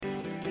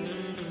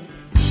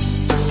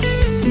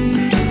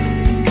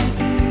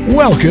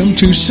Welcome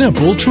to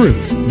Simple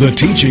Truth, the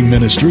teaching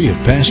ministry of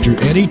Pastor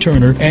Eddie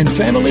Turner and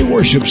Family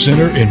Worship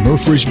Center in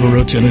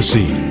Murfreesboro,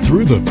 Tennessee.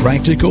 Through the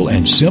practical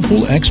and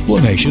simple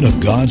explanation of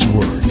God's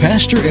Word,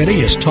 Pastor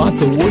Eddie has taught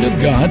the Word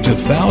of God to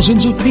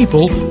thousands of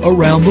people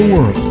around the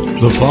world.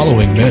 The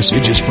following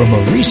message is from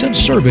a recent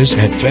service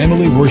at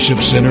Family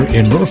Worship Center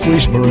in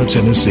Murfreesboro,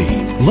 Tennessee.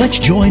 Let's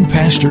join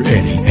Pastor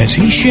Eddie as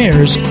he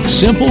shares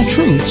simple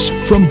truths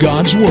from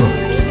God's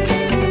Word.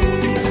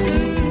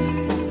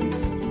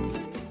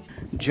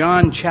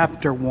 John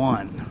chapter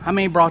 1. How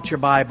many brought your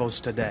Bibles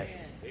today?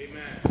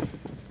 Amen.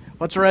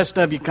 What's the rest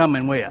of you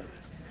coming with?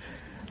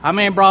 How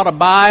many brought a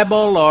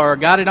Bible or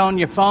got it on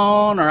your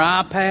phone or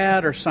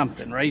iPad or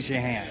something? Raise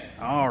your hand.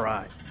 All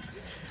right.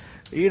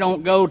 You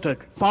don't go to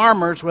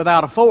Farmers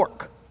without a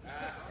fork.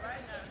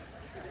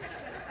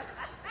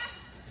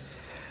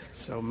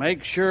 So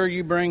make sure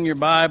you bring your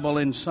Bible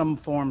in some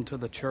form to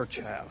the church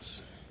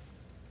house.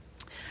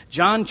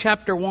 John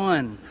chapter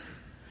 1,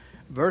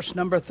 verse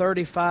number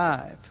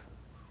 35.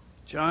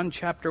 John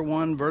chapter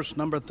 1, verse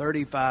number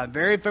 35.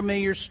 Very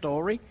familiar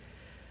story.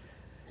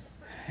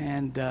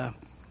 And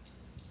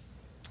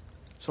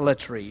so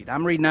let's read.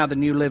 I'm reading out the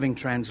New Living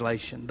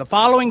Translation. The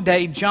following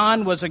day,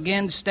 John was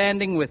again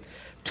standing with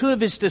two of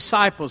his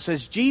disciples.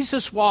 As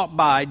Jesus walked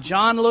by,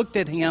 John looked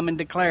at him and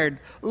declared,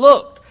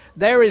 "Look,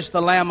 there is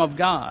the Lamb of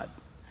God."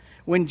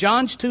 When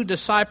John's two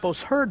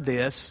disciples heard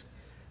this,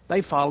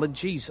 they followed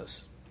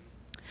Jesus.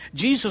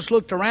 Jesus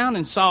looked around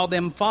and saw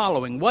them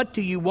following. "What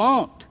do you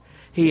want?"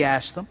 he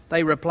asked them.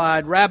 They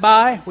replied,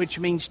 "Rabbi," which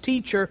means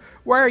teacher,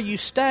 "where are you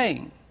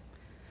staying?"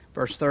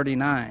 Verse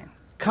 39.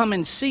 "Come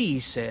and see," he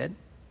said.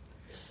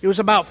 It was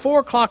about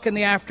 4:00 in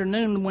the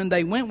afternoon when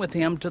they went with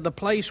him to the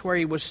place where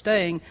he was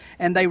staying,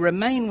 and they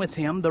remained with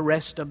him the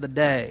rest of the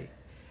day.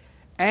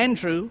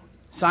 Andrew,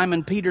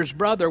 Simon Peter's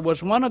brother,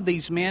 was one of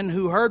these men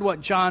who heard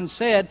what John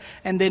said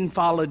and then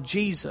followed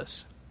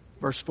Jesus.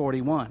 Verse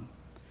 41.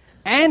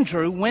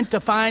 Andrew went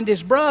to find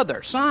his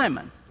brother,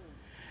 Simon,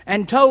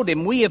 and told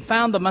him, "We have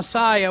found the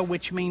Messiah,"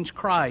 which means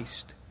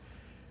Christ.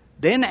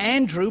 Then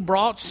Andrew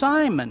brought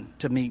Simon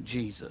to meet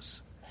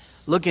Jesus.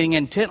 Looking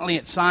intently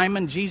at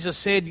Simon, Jesus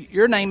said,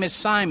 "Your name is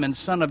Simon,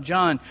 son of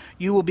John.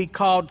 You will be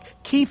called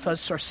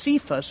Cephas or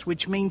Cephas,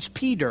 which means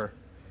Peter."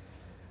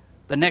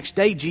 The next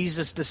day,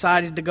 Jesus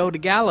decided to go to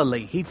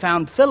Galilee. He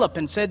found Philip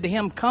and said to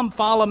him, "Come,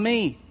 follow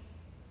me."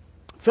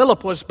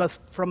 Philip was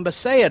from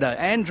Bethsaida,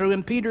 Andrew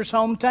and Peter's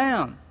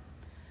hometown.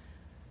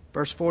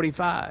 Verse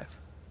 45.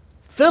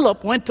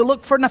 Philip went to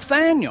look for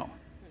Nathanael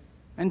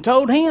and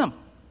told him,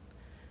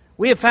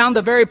 "We have found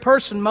the very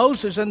person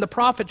Moses and the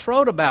prophets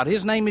wrote about.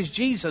 His name is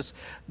Jesus,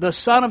 the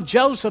son of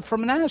Joseph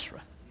from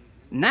Nazareth."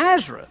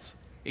 "Nazareth,"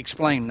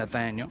 explained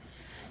Nathanael.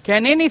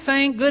 "Can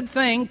anything good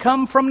thing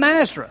come from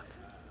Nazareth?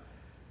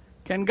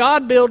 Can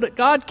God build it?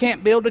 God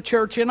can't build a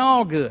church in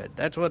all good."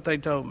 That's what they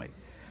told me.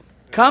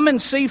 "Come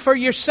and see for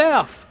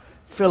yourself,"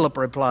 Philip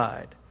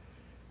replied.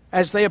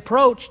 As they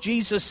approached,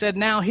 Jesus said,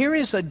 "Now here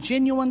is a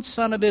genuine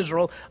son of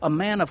Israel, a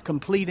man of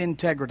complete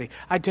integrity."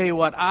 I tell you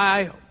what,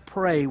 I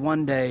pray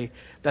one day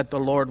that the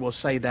Lord will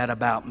say that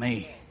about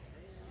me.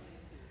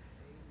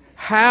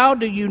 "How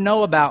do you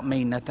know about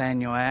me?"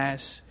 Nathanael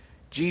asked.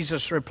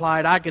 Jesus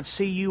replied, "I could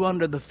see you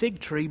under the fig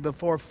tree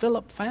before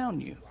Philip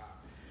found you."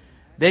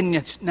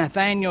 Then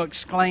Nathanael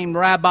exclaimed,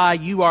 "Rabbi,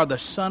 you are the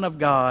Son of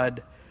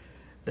God,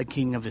 the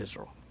King of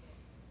Israel."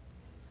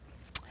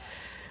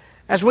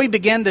 As we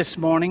begin this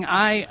morning,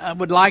 I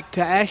would like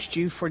to ask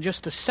you for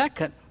just a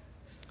second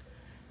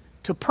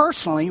to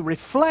personally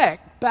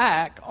reflect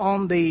back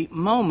on the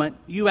moment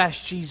you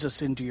asked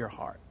Jesus into your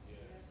heart.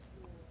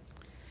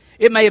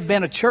 It may have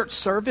been a church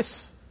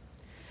service.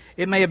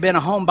 It may have been a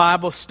home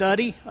Bible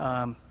study,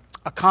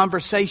 a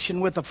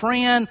conversation with a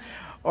friend,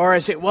 or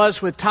as it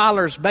was with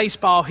Tyler's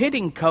baseball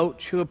hitting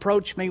coach who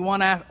approached me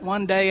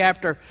one day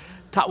after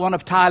one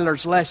of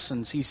Tyler's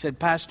lessons. He said,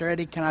 "Pastor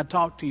Eddie, can I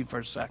talk to you for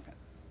a second?"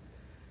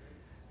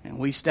 And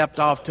we stepped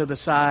off to the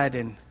side,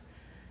 and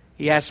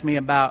he asked me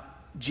about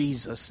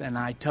Jesus, and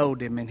I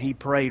told him, and he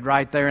prayed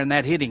right there in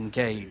that hitting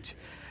cage,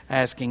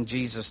 asking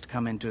Jesus to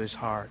come into his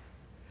heart.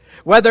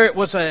 Whether it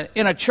was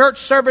in a church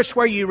service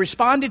where you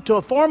responded to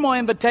a formal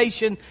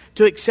invitation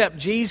to accept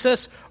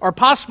Jesus, or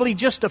possibly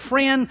just a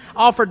friend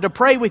offered to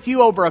pray with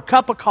you over a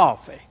cup of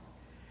coffee,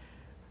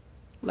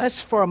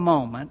 let's for a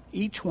moment,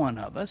 each one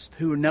of us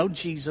who know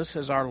Jesus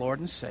as our Lord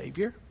and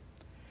Savior,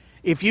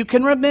 if you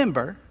can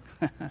remember,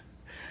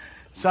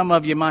 some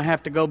of you might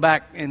have to go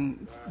back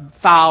in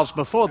files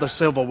before the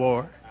Civil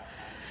War.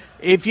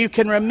 If you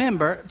can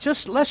remember,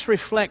 just let's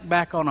reflect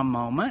back on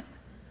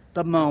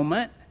the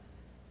moment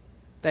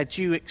that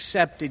you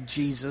accepted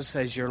Jesus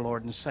as your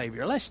Lord and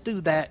Savior. Let's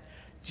do that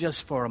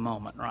just for a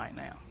moment right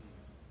now.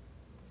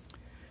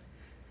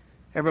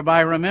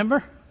 Everybody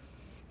remember?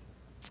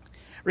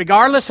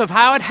 Regardless of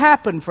how it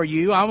happened for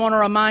you, I want to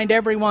remind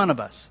every one of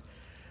us,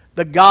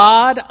 the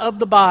God of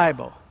the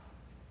Bible,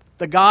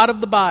 the God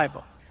of the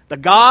Bible, the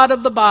God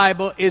of the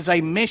Bible is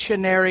a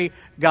missionary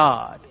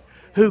God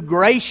who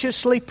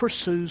graciously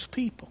pursues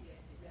people.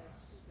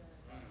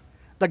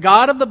 The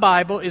God of the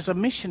Bible is a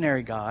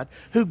missionary God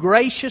who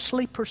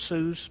graciously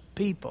pursues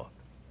people.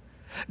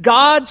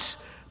 God's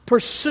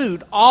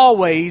pursuit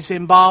always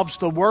involves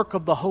the work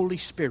of the Holy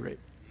Spirit.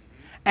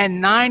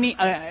 And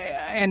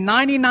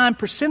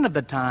 99% of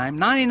the time,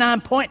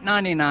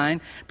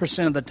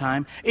 99.99% of the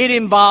time, it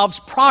involves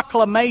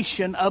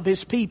proclamation of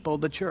His people,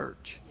 the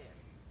church.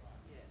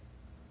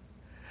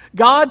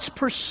 God's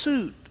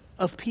pursuit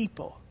of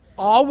people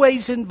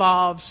always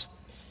involves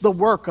the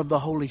work of the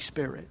Holy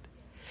Spirit.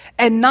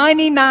 And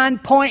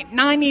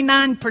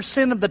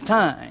 99.99% of the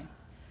time,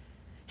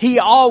 He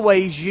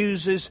always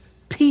uses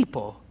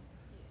people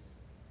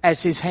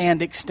as His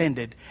hand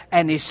extended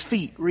and His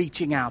feet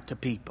reaching out to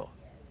people.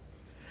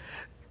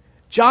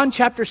 John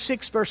chapter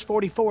 6 verse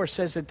 44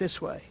 says it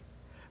this way.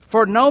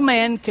 For no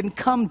man can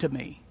come to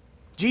me.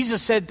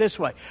 Jesus said this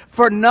way.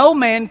 For no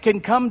man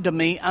can come to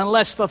me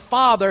unless the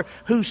Father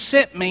who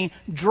sent me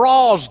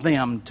draws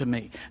them to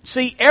me.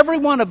 See, every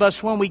one of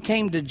us when we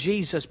came to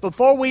Jesus,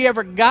 before we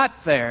ever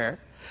got there,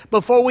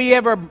 before we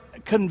ever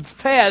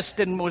confessed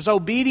and was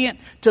obedient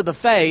to the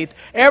faith,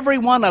 every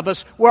one of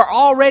us were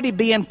already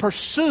being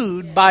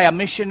pursued by a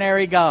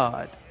missionary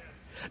God.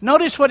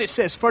 Notice what it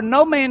says. For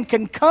no man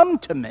can come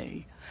to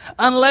me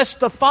unless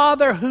the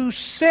Father who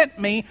sent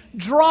me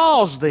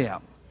draws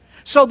them.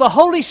 So the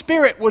Holy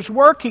Spirit was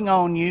working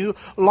on you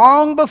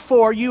long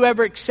before you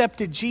ever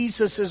accepted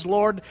Jesus as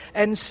Lord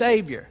and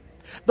Savior.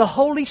 The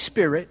Holy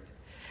Spirit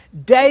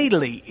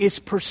daily is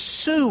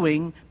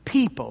pursuing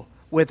people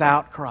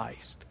without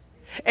Christ.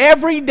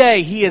 Every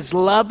day He is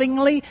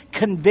lovingly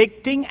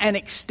convicting and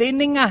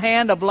extending a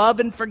hand of love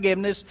and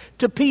forgiveness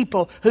to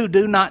people who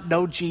do not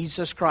know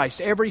Jesus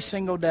Christ. Every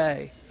single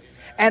day.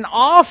 And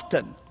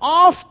often,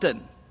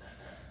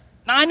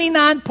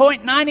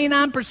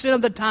 99.99%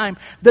 of the time,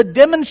 the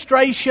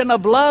demonstration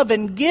of love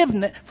and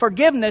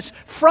forgiveness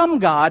from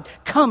God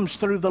comes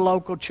through the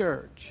local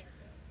church.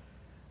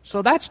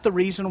 So that's the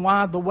reason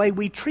why the way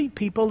we treat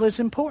people is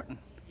important.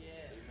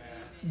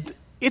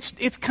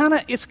 It's kind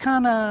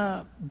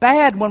of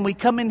bad when we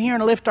come in here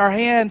and lift our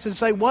hands and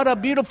say, what a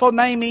beautiful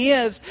name He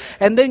is,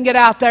 and then get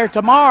out there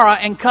tomorrow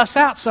and cuss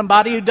out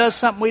somebody who does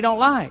something we don't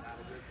like.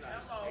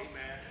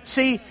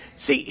 See,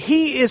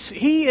 He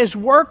is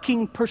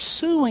working,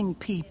 pursuing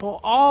people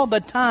all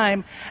the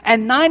time,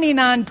 and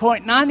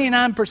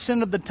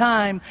 99.99% of the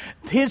time,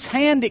 His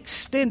hand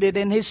extended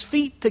and His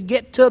feet to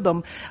get to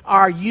them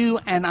are you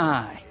and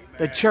I,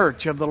 the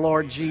church of the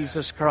Lord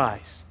Jesus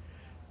Christ.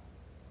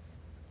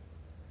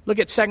 Look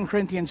at 2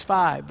 Corinthians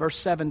 5, verse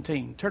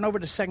 17. Turn over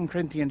to 2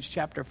 Corinthians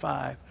chapter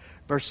 5,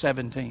 verse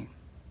 17.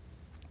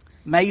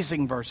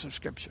 Amazing verse of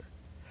Scripture.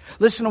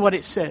 Listen to what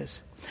it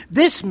says.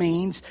 This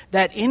means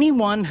that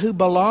anyone who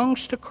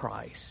belongs to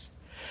Christ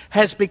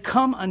has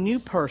become a new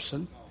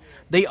person.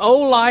 The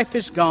old life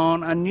is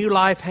gone, a new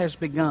life has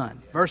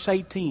begun. Verse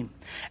 18.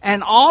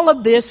 And all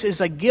of this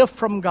is a gift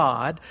from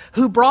God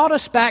who brought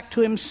us back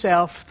to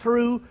Himself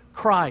through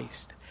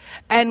Christ.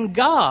 And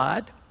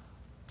God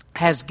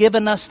has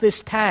given us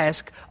this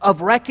task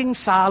of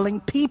reconciling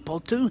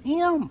people to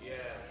Him. Yes.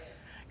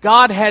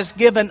 God has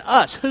given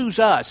us. Who's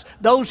us?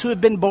 Those who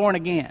have been born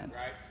again.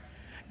 Right.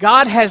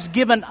 God has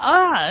given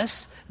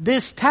us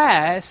this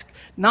task,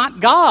 not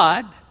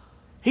God.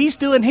 He's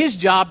doing His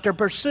job to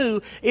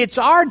pursue. It's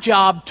our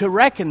job to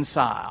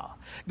reconcile.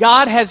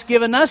 God has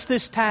given us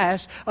this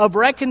task of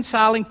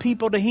reconciling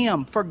people to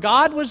Him. For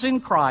God was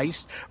in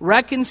Christ,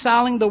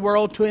 reconciling the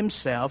world to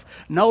Himself,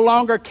 no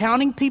longer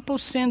counting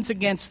people's sins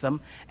against them.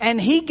 And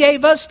He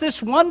gave us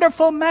this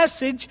wonderful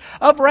message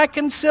of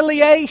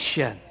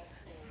reconciliation.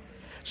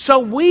 So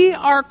we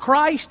are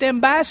Christ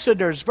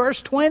ambassadors.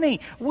 Verse 20,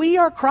 we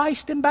are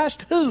Christ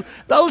ambassadors. Who?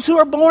 Those who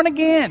are born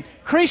again,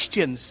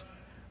 Christians,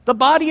 the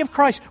body of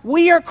Christ.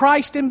 We are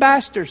Christ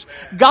ambassadors.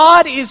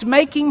 God is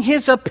making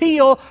His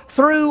appeal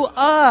through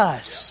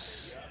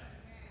us.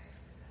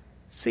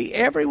 See,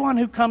 everyone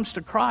who comes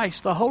to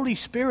Christ, the Holy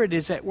Spirit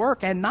is at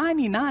work, and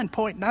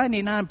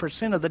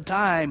 99.99% of the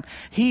time,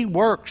 He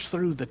works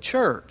through the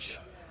church.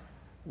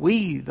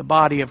 We, the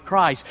body of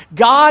Christ.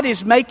 God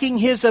is making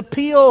His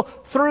appeal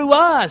through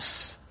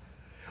us.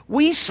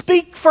 We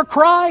speak for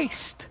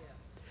Christ.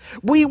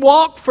 We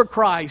walk for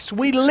Christ.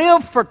 We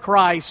live for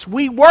Christ.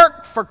 We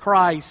work for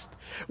Christ.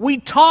 We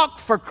talk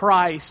for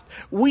Christ.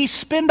 We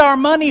spend our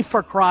money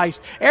for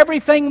Christ.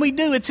 Everything we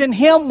do, it's in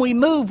Him we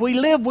move, we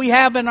live, we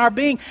have in our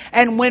being.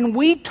 And when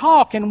we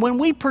talk and when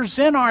we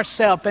present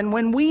ourselves and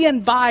when we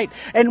invite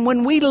and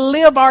when we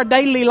live our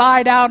daily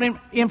life out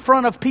in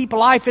front of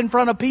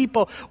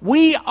people,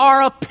 we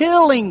are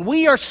appealing.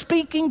 We are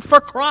speaking for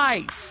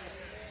Christ.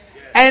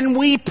 And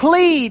we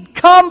plead,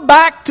 come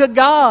back to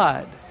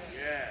God.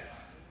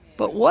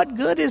 But what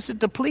good is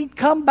it to plead,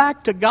 come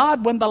back to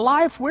God, when the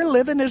life we're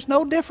living is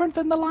no different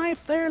than the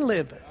life they're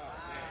living?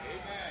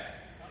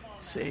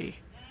 See,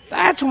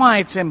 that's why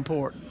it's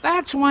important.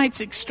 That's why it's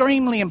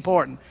extremely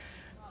important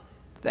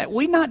that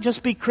we not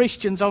just be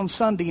Christians on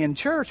Sunday in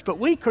church, but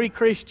we be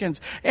Christians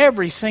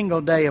every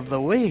single day of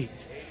the week.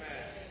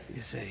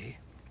 You see,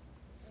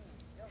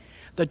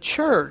 the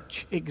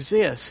church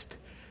exists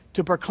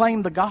to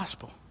proclaim the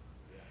gospel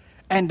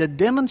and to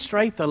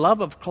demonstrate the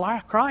love of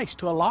Christ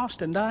to a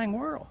lost and dying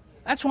world.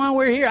 That's why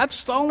we're here.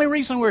 That's the only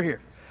reason we're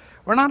here.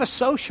 We're not a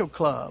social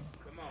club,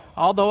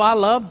 although I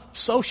love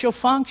social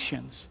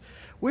functions.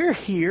 We're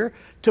here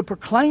to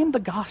proclaim the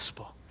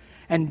gospel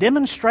and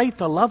demonstrate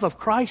the love of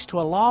Christ to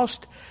a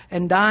lost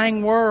and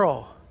dying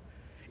world.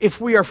 If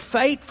we are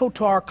faithful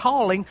to our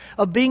calling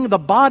of being the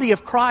body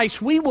of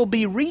Christ, we will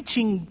be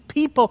reaching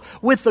people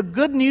with the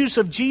good news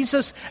of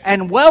Jesus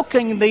and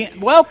welcoming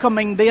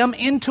them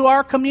into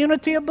our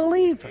community of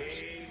believers.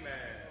 Amen.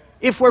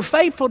 If we're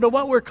faithful to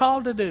what we're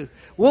called to do,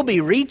 we'll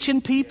be reaching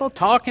people,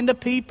 talking to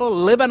people,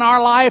 living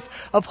our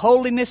life of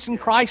holiness and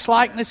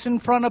Christ-likeness in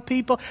front of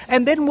people,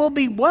 and then we'll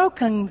be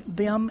welcoming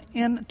them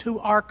into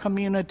our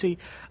community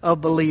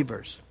of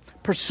believers.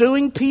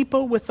 Pursuing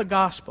people with the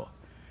gospel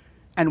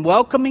and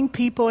welcoming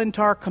people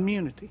into our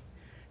community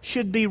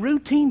should be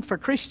routine for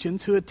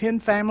Christians who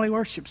attend Family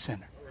Worship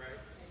Center.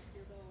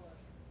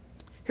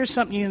 Here's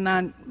something you and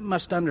I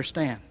must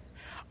understand.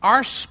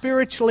 Our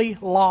spiritually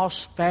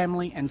lost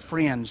family and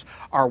friends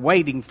are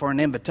waiting for an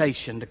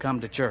invitation to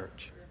come to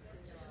church.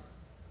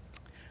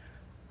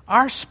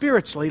 Our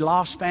spiritually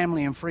lost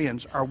family and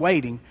friends are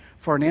waiting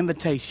for an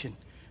invitation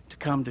to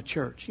come to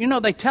church. You know,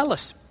 they tell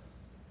us,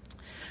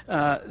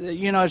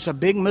 it's a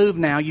big move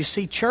now. You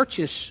see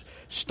churches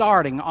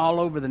starting all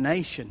over the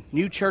nation.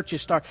 New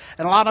churches start.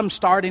 And a lot of them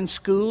start in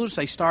schools.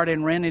 They start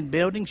in rented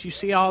buildings. You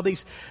see all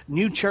these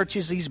new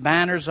churches, these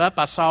banners up.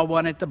 I saw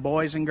one at the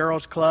Boys and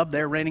Girls Club.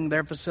 They're renting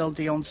their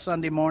facility on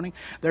Sunday morning.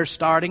 They're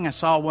starting. I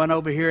saw one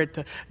over here at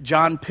the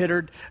John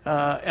Pittard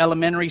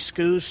Elementary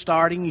School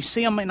starting. You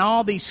see them in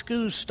all these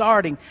schools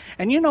starting.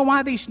 And you know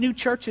why these new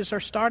churches are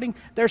starting?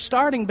 They're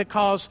starting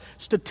because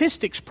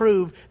statistics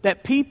prove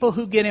that people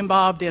who get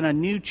involved in a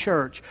new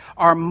church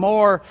are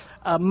more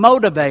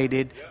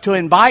motivated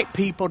to invite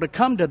people to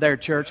come to their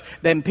church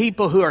than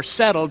people who are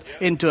settled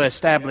into an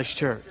established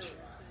church.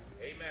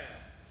 Amen.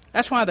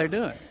 That's why they're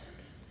doing it.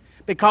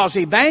 Because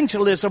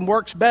evangelism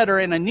works better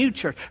in a new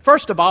church.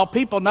 First of all,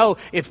 people know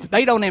if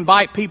they don't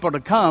invite people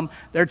to come,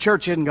 their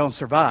church isn't going to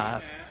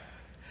survive. Amen.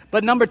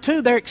 But number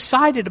two, they're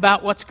excited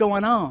about what's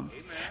going on.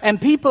 Amen.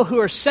 And people who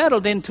are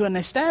settled into an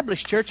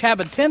established church have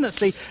a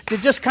tendency to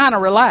just kind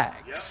of relax.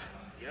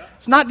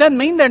 Yep. Doesn't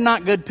mean they're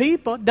not good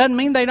people. Doesn't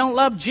mean they don't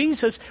love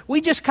Jesus.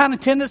 We just kind of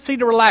tendency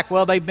to relax.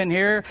 Well, they've been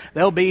here.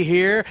 They'll be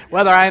here.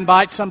 Whether I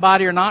invite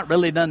somebody or not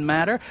really doesn't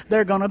matter.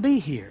 They're going to be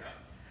here.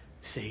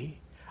 See?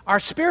 Our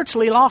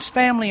spiritually lost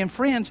family and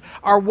friends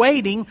are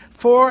waiting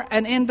for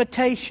an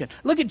invitation.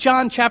 Look at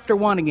John chapter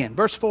 1 again,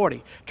 verse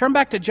 40. Turn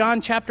back to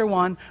John chapter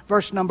 1,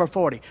 verse number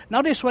 40.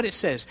 Notice what it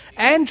says.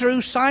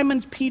 Andrew,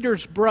 Simon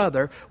Peter's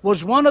brother,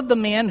 was one of the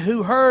men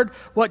who heard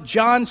what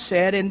John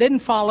said and then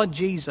followed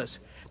Jesus.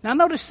 Now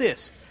notice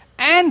this.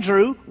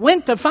 Andrew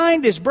went to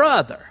find his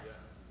brother,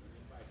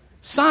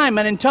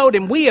 Simon, and told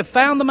him, "We have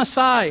found the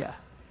Messiah."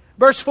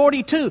 Verse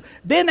 42.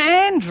 Then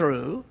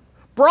Andrew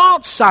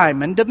brought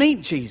Simon to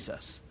meet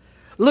Jesus.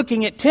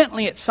 Looking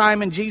intently at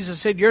Simon,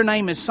 Jesus said, "Your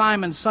name is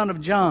Simon, son of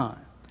John."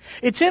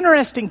 It's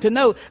interesting to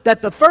note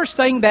that the first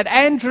thing that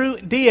Andrew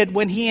did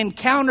when he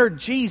encountered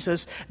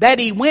Jesus, that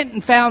he went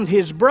and found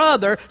his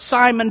brother,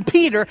 Simon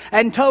Peter,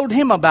 and told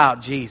him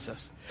about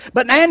Jesus.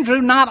 But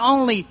Andrew not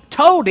only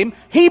told him,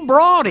 he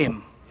brought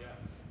him.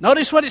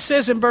 Notice what it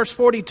says in verse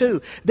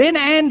 42. Then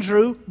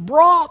Andrew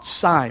brought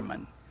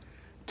Simon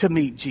to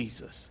meet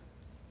Jesus.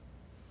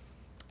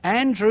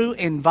 Andrew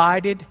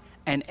invited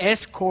and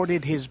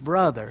escorted his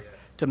brother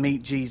to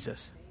meet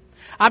Jesus.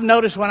 I've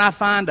noticed when I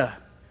find an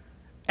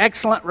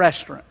excellent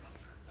restaurant,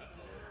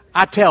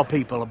 I tell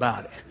people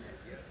about it.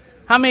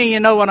 How many of you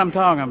know what I'm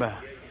talking about?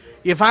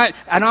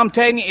 And I'm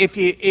telling you,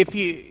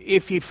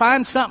 if you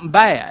find something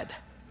bad,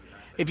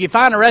 if you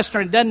find a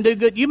restaurant that doesn't do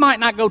good, you might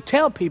not go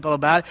tell people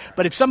about it.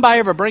 But if somebody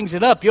ever brings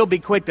it up, you'll be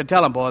quick to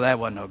tell them, "Boy, that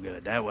wasn't no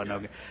good. That wasn't no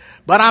good."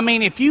 But I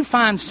mean, if you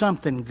find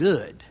something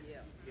good,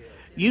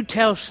 you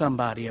tell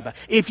somebody about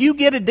it. If you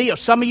get a deal,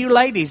 some of you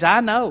ladies,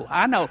 I know.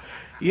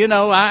 You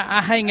know,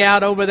 I hang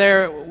out over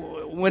there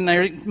when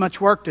there's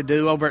much work to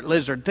do over at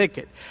Lizard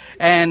Thicket.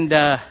 And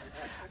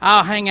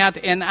I'll hang out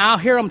and I'll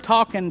hear them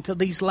talking to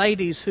these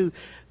ladies who,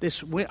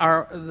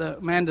 the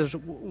Amanda's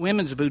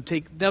Women's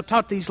Boutique, they'll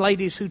talk to these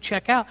ladies who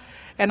check out.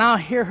 And I'll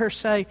hear her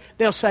say,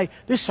 they'll say,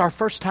 "This is our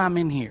first time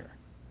in here."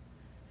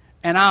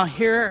 And I'll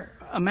hear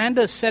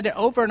Amanda said it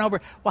over and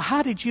over. "Well,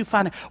 how did you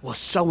find it?" "Well,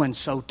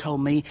 so-and-so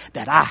told me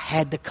that I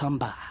had to come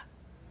by."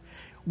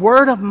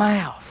 Word of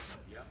mouth.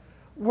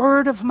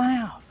 Word of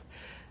mouth.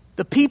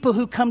 The people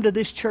who come to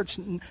this church,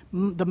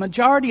 the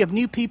majority of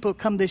new people who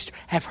come to this church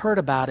have heard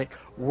about it.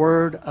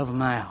 Word of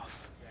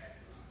mouth.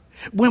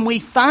 When we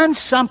find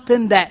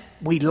something that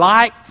we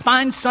like,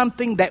 find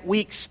something that we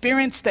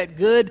experience that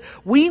good,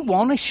 we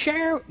want to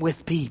share it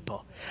with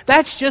people.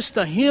 That's just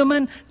a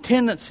human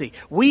tendency.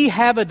 We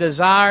have a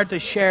desire to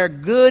share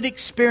good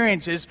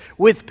experiences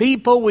with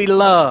people we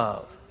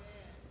love.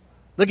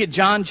 Look at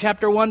John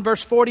chapter 1,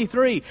 verse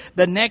 43.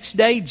 The next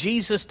day,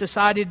 Jesus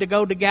decided to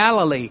go to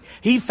Galilee.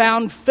 He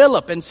found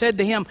Philip and said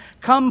to him,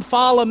 "Come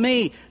follow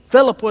me."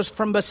 Philip was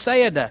from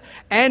Bethsaida,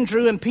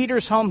 Andrew and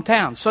Peter's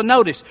hometown. So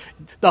notice,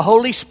 the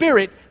Holy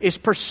Spirit is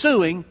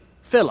pursuing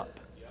Philip.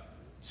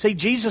 See,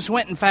 Jesus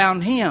went and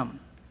found him.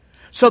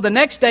 So the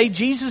next day,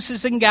 Jesus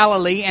is in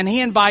Galilee, and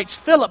he invites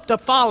Philip to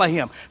follow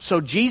him.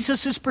 So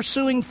Jesus is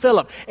pursuing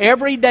Philip.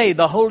 Every day,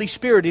 the Holy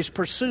Spirit is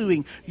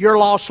pursuing your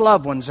lost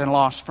loved ones and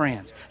lost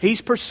friends.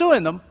 He's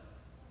pursuing them.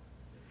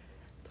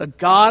 The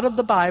God of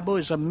the Bible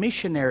is a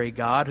missionary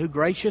God who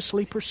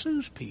graciously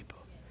pursues people.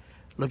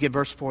 Look at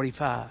verse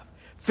 45.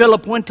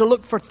 Philip went to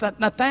look for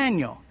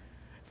Nathanael.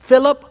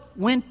 Philip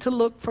went to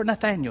look for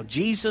Nathanael.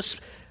 Jesus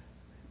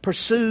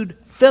pursued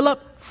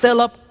Philip.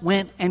 Philip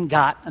went and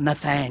got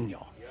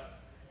Nathanael.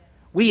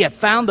 We have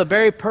found the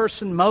very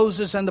person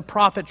Moses and the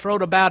prophets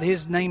wrote about.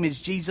 His name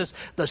is Jesus,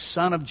 the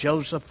son of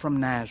Joseph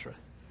from Nazareth.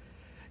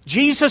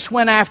 Jesus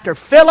went after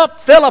Philip.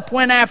 Philip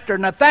went after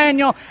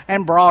Nathanael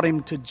and brought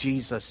him to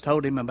Jesus,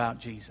 told him about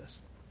Jesus.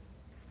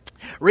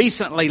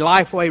 Recently,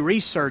 Lifeway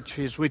Research,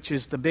 which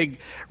is the big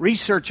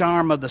research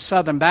arm of the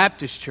Southern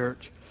Baptist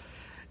Church,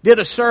 did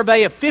a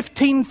survey of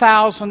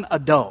 15,000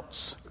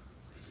 adults.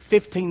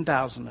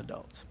 15,000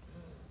 adults.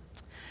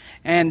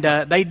 And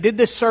they did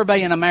this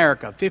survey in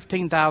America,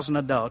 15,000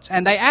 adults.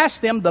 And they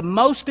asked them the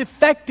most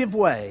effective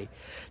way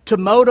to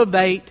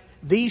motivate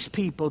these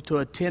people to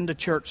attend a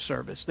church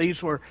service.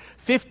 These were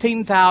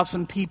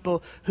 15,000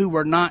 people who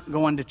were not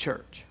going to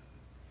church.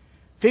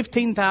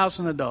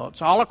 15,000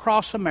 adults all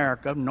across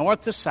America,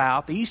 north to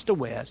south, east to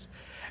west.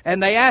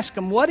 And they asked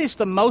them, what is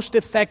the most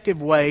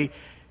effective way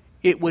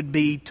it would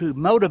be to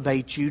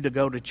motivate you to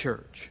go to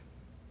church?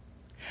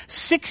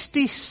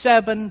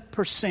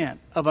 67%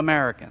 of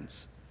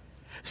Americans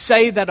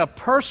say that a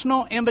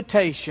personal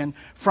invitation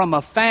from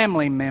a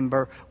family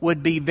member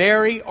would be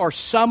very or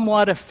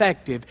somewhat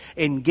effective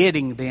in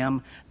getting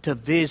them to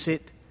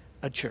visit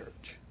a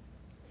church.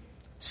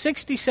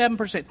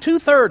 67%,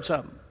 2/3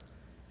 of them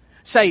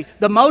say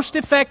the most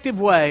effective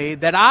way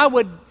that I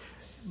would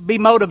be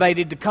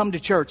motivated to come to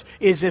church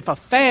is if a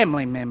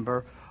family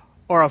member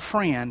or a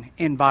friend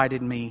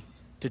invited me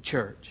to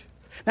church.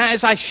 Now,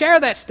 as I share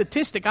that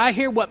statistic, I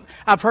hear what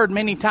I've heard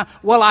many times.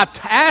 Well, I've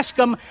asked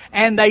them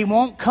and they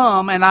won't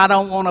come and I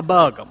don't want to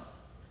bug them.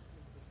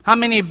 How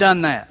many have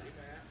done that?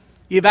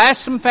 You've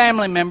asked some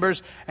family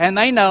members and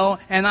they know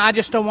and I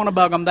just don't want to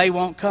bug them. They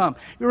won't come.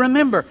 You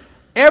remember,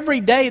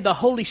 every day the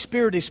Holy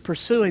Spirit is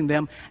pursuing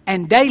them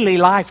and daily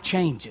life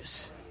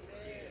changes.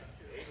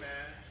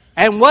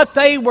 And what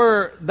they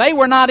were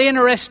not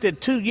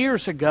interested 2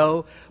 years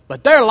ago,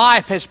 but their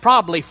life has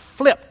probably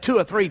flipped 2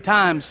 or 3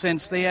 times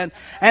since then.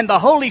 And the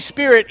Holy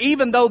Spirit,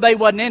 even though they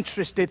wasn't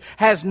interested,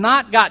 has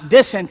not got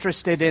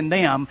disinterested in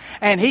them.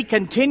 And He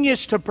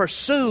continues to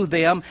pursue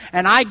them.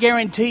 And I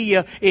guarantee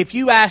you, if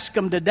you ask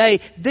them today,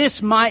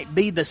 this might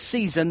be the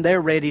season they're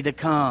ready to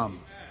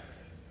come.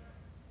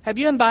 Have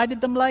you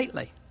invited them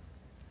lately?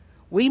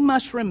 We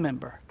must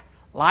remember,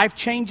 life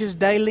changes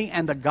daily,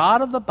 and the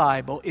God of the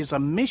Bible is a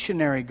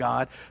missionary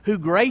God who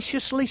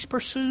graciously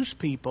pursues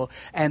people,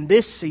 and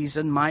this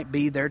season might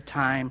be their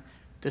time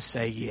to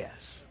say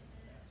yes.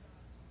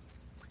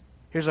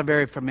 Here's a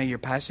very familiar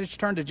passage.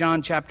 Turn to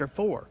John chapter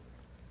 4.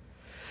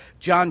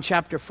 John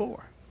chapter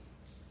 4,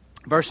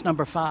 verse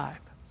number 5.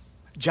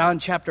 John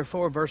chapter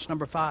 4, verse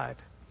number 5.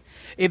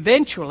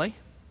 Eventually,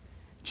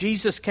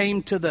 Jesus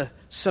came to the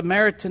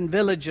Samaritan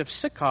village of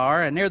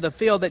Sychar, and near the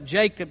field that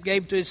Jacob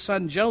gave to his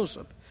son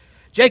Joseph.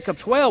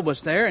 Jacob's well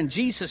was there, and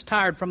Jesus,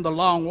 tired from the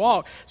long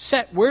walk,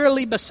 sat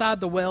wearily beside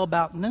the well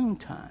about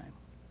noontime.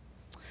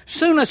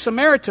 Soon a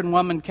Samaritan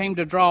woman came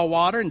to draw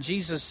water, and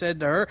Jesus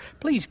said to her,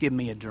 "Please give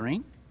me a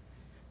drink."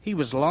 He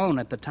was alone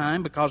at the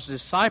time because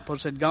his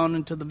disciples had gone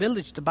into the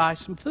village to buy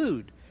some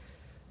food.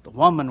 The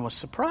woman was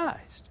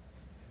surprised,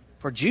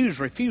 for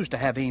Jews refused to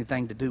have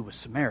anything to do with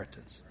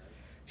Samaritans.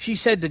 She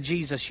said to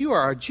Jesus, "You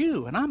are a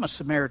Jew, and I'm a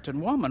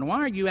Samaritan woman. Why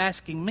are you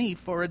asking me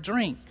for a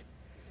drink?"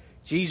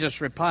 Jesus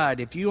replied,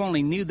 "If you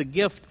only knew the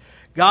gift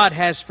God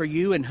has for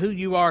you and who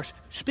you are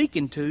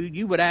speaking to,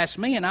 you would ask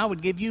me and I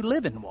would give you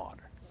living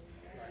water.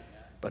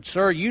 But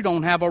sir, you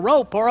don't have a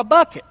rope or a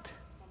bucket."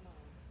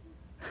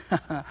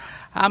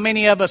 How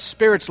many of us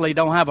spiritually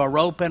don't have a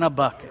rope and a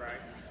bucket?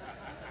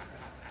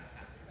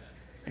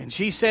 And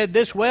she said,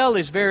 "This well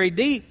is very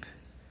deep.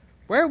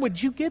 Where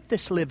would you get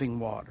this living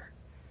water?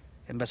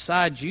 And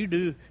besides,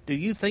 do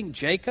you think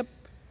Jacob?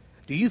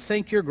 Do you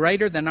think you're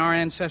greater than our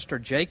ancestor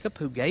Jacob,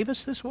 who gave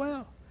us this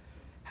well?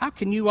 How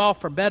can you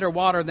offer better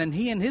water than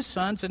he and his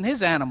sons and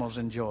his animals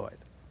enjoyed?"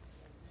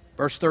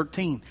 Verse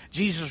 13,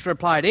 Jesus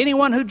replied,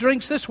 "Anyone who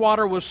drinks this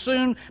water will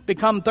soon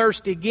become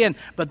thirsty again,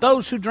 but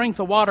those who drink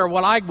the water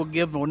what I will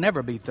give will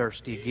never be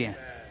thirsty again.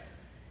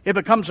 It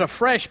becomes a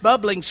fresh,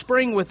 bubbling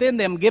spring within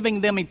them,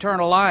 giving them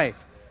eternal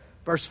life."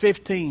 Verse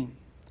 15,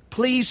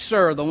 "Please,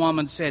 sir," the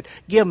woman said,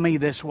 "give me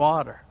this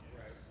water.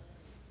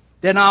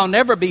 Then I'll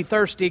never be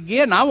thirsty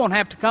again. I won't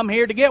have to come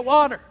here to get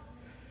water."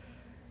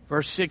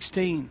 Verse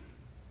 16,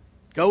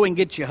 "Go and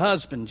get your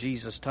husband,"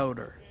 Jesus told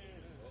her.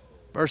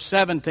 Verse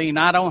 17,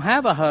 "I don't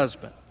have a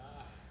husband,"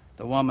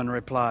 the woman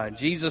replied.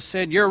 Jesus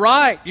said, "You're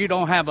right, you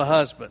don't have a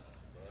husband.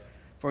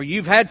 For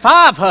you've had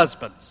 5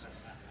 husbands.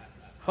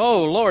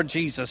 Oh, Lord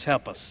Jesus,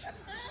 help us.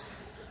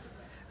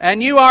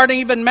 And you aren't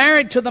even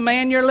married to the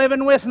man you're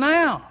living with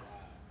now.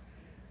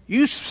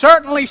 You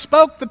certainly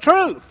spoke the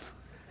truth.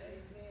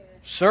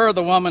 Sir,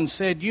 the woman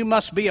said, you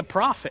must be a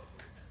prophet.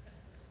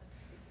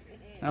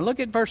 Now look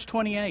at verse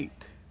 28.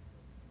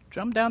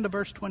 Jump down to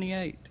verse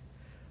 28.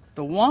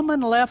 The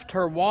woman left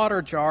her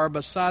water jar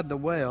beside the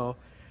well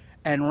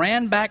and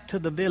ran back to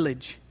the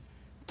village,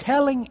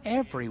 telling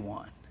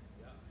everyone,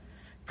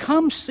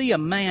 come see a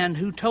man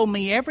who told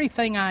me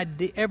everything I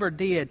ever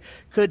did.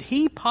 Could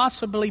he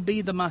possibly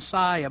be the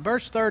Messiah?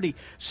 Verse 30,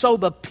 so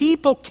the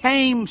people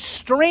came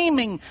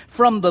streaming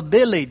from the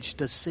village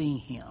to see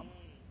him.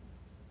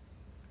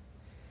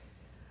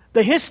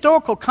 The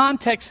historical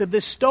context of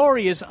this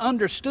story is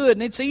understood,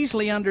 and it's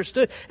easily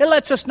understood. It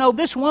lets us know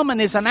this woman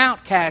is an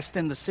outcast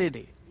in the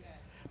city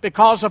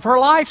because of her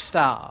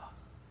lifestyle.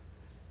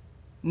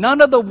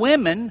 None of the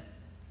women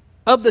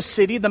of the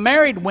city, the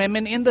married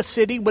women in the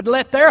city, would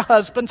let their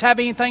husbands have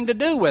anything to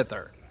do with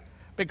her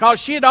because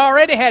she had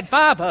already had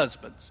 5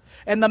 husbands,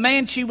 and the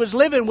man she was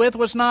living with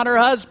was not her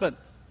husband.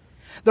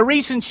 The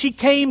reason she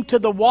came to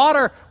the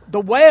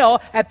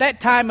well, at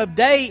that time of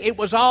day, it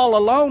was all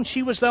alone.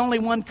 She was the only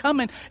one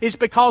coming, is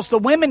because the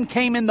women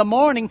came in the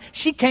morning.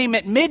 She came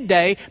at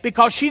midday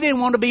because she didn't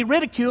want to be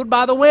ridiculed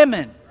by the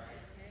women.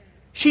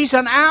 She's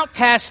an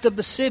outcast of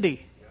the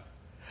city.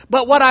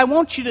 But what I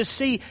want you to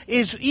see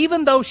is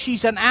even though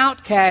she's an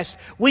outcast,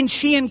 when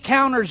she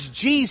encounters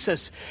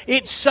Jesus,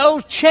 it so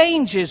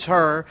changes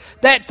her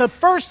that the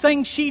first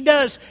thing she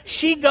does,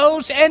 she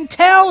goes and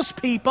tells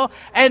people,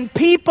 and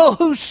people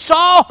who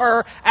saw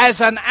her as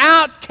an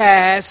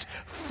outcast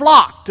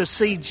flocked to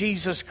see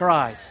Jesus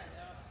Christ.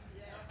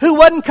 Who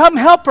wouldn't come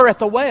help her at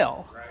the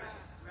well?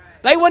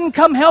 They wouldn't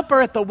come help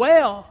her at the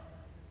well.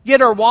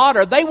 Get her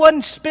water. They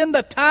wouldn't spend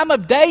the time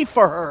of day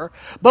for her.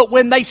 But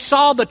when they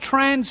saw the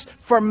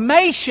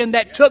transformation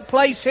that took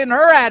place in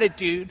her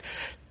attitude,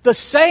 the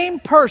same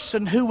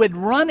person who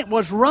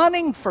was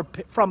running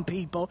from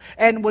people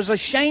and was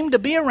ashamed to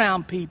be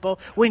around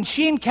people, when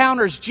she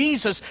encounters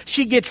Jesus,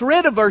 she gets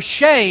rid of her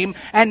shame,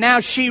 and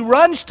now she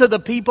runs to the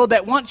people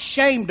that once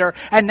shamed her,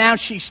 and now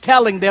she's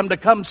telling them to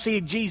come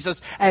see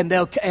Jesus, and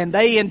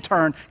they in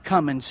turn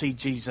come and see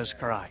Jesus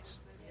Christ.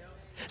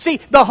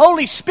 See, the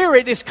Holy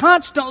Spirit is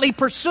constantly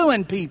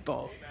pursuing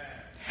people.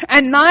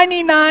 And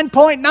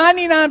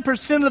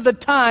 99.99% of the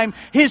time,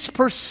 His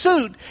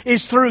pursuit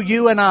is through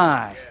you and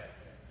I.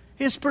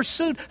 His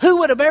pursuit. Who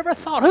would have ever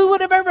thought? Who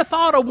would have ever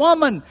thought a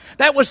woman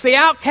that was the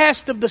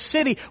outcast of the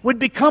city would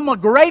become a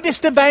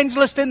greatest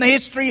evangelist in the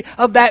history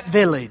of that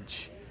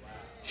village,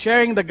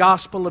 sharing the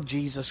gospel of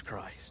Jesus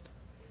Christ?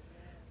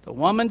 The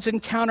woman's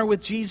encounter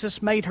with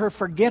Jesus made her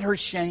forget her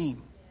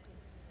shame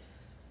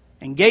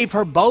and gave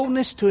her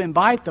boldness to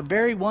invite the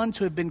very ones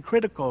who had been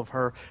critical of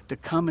her to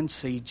come and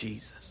see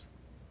Jesus.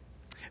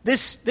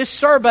 This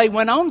survey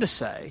went on to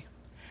say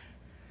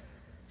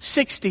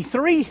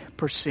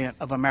 63%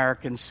 of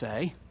Americans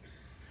say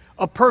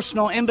a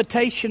personal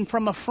invitation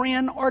from a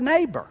friend or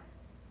neighbor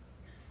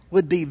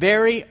would be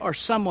very or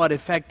somewhat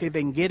effective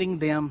in getting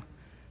them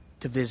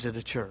to visit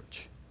a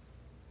church.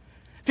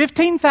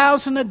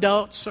 15,000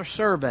 adults are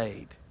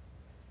surveyed.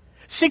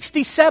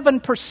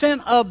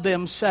 67% of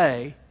them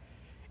say,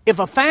 if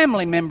a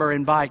family member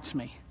invites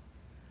me,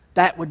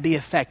 that would be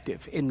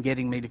effective in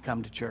getting me to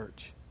come to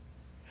church.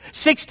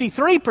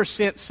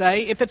 63%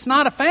 say if it's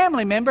not a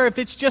family member, if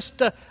it's just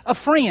a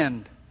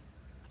friend,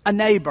 a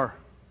neighbor,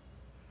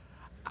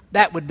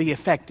 that would be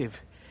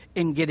effective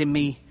in getting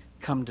me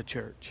come to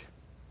church.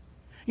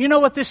 You know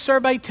what this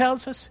survey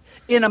tells us?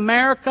 In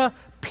America,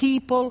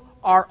 people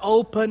are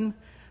open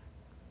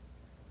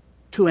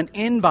to an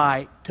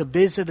invite to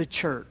visit a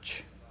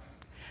church,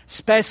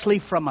 especially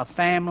from a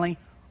family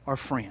or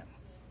friend.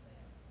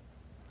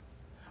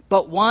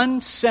 But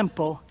one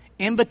simple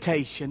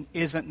invitation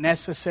isn't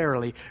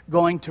necessarily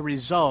going to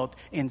result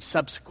in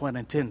subsequent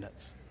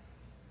attendance.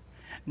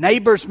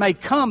 Neighbors may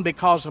come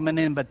because of an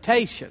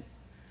invitation,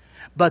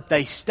 but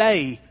they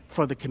stay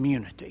for the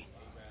community.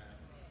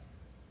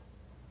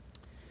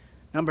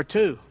 Number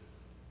 2,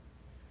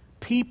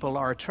 people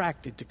are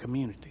attracted to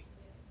community.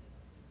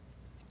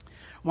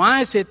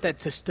 Why is it that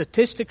the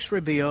statistics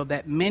reveal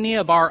that many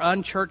of our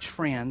unchurched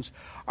friends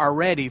are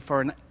ready for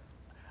an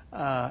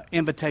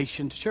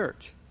invitation to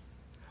church?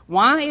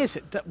 Why is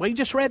it that we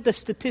just read the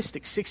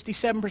statistics?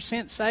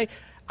 67% say,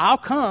 I'll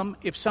come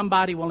if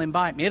somebody will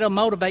invite me. It'll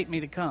motivate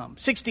me to come.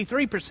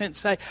 63%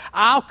 say,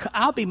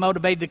 I'll be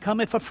motivated to come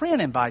if a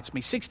friend invites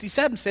me.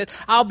 67% said,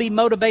 I'll be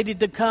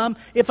motivated to come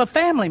if a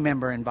family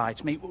member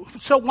invites me.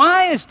 So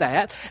why is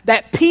that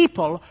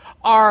people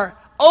are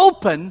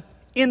open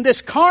in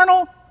this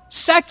carnal,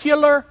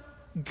 secular,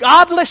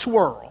 godless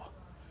world?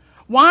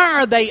 Why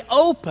are they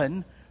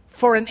open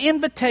for an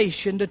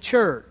invitation to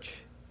church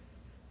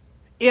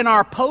in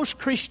our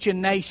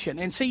post-Christian nation?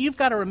 And see, you've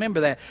got to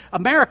remember that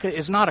America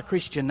is not a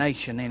Christian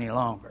nation any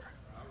longer.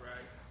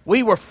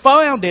 We were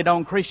founded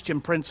on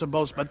Christian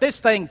principles, but this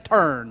thing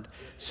turned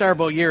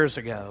several years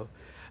ago.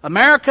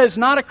 America is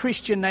not a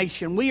Christian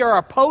nation. We are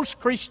a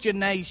post-Christian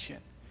nation.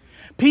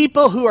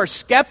 People who are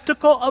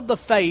skeptical of the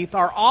faith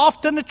are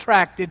often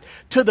attracted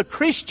to the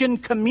Christian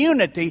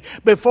community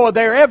before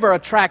they're ever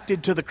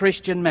attracted to the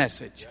Christian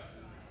message.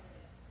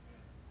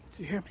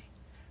 Do you hear me?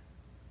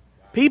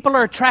 People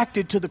are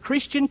attracted to the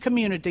Christian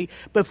community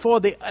before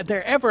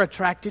they're ever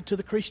attracted to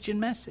the Christian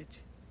message.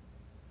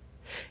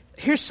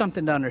 Here's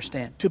something to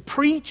understand. To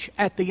preach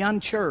at the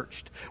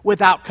unchurched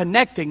without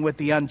connecting with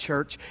the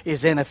unchurched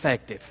is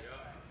ineffective.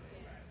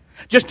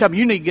 Just tell them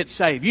you need to get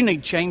saved. You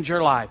need to change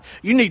your life.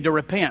 You need to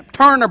repent.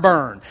 Turn or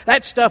burn.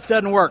 That stuff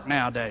doesn't work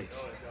nowadays.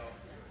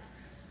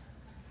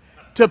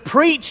 To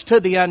preach to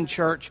the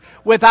unchurched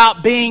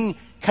without being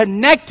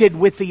connected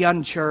with the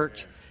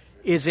unchurched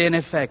is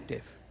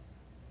ineffective.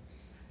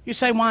 You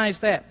say, why is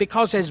that?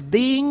 Because as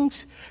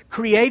beings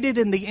created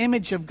in the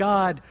image of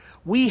God,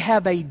 we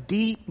have a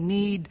deep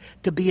need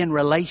to be in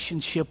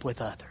relationship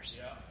with others.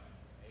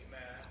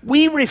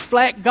 We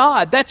reflect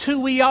God. That's who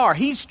we are.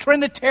 He's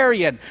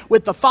Trinitarian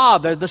with the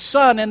Father, the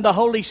Son, and the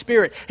Holy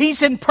Spirit.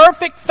 He's in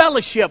perfect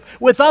fellowship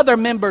with other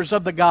members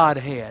of the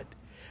Godhead.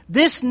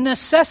 This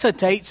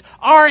necessitates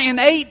our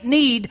innate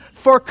need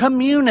for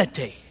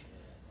community.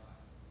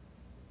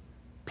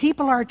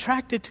 People are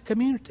attracted to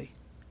community.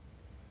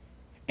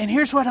 And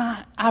here's what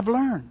I've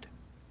learned.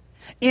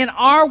 In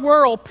our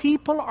world,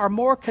 people are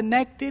more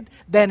connected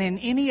than in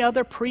any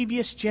other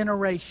previous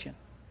generation.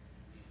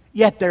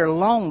 Yet they're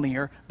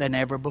lonelier than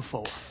ever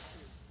before.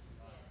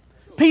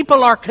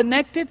 People are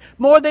connected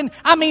more than...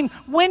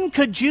 when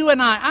could you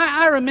and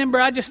I remember,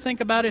 I just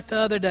think about it the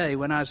other day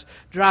when I was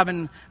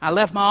driving. I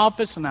left my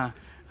office and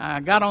I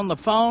got on the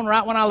phone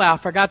right when I left. I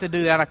forgot to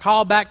do that. I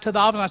called back to the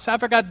office and I said, I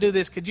forgot to do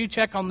this. Could you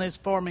check on this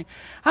for me?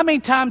 How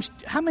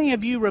many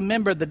of you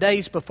remember the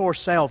days before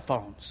cell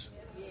phones?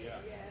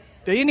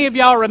 Do any of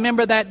y'all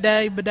remember that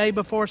day, the day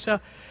before cell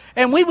phones?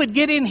 And we would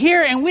get in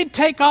here and we'd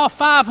take off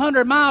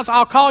 500 miles.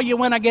 I'll call you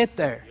when I get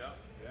there.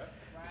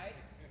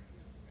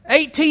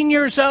 18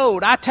 years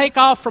old. I take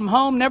off from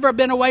home, never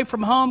been away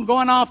from home,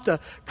 going off to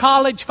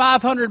college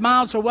 500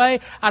 miles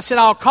away. I said,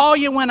 I'll call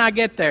you when I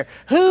get there.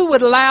 Who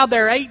would allow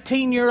their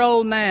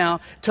 18-year-old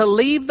now to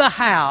leave the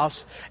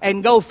house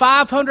and go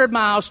 500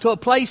 miles to a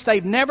place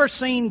they've never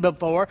seen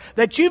before,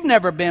 that you've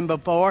never been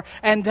before,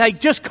 and they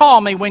just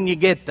call me when you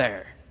get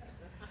there?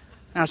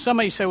 Now, some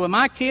of you say, well,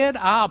 my kid,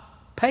 I'll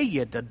pay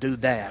you to do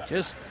that.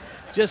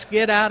 Just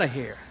get out of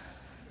here.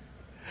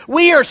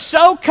 We are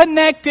so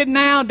connected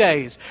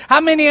nowadays.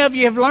 How many of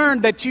you have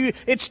learned that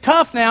it's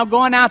tough now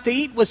going out to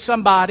eat with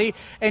somebody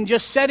and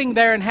just sitting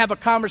there and have a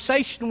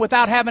conversation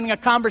without having a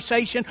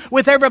conversation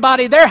with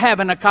everybody they're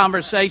having a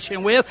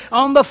conversation with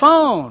on the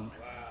phone?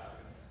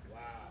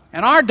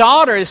 And our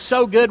daughter is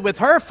so good with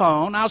her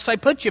phone, I'll say,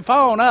 put your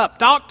phone up,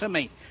 talk to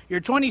me.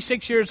 You're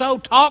 26 years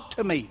old, talk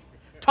to me.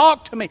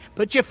 Talk to me.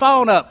 Put your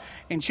phone up.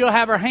 And she'll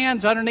have her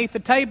hands underneath the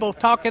table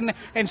talking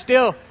and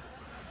still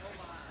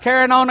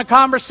carrying on a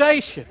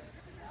conversation.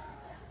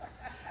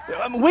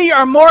 We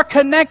are more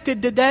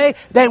connected today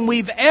than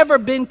we've ever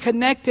been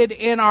connected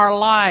in our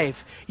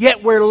life.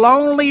 Yet we're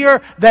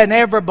lonelier than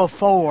ever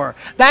before.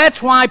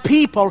 That's why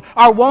people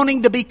are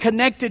wanting to be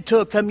connected to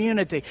a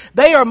community.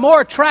 They are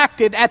more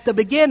attracted at the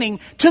beginning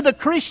to the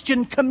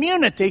Christian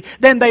community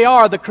than they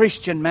are the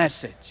Christian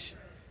message.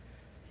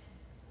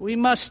 We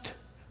must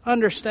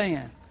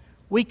understand,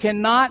 we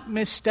cannot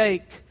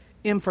mistake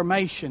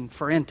information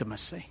for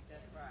intimacy.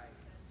 That's right.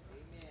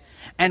 Amen.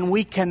 And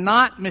we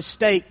cannot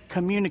mistake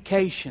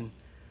communication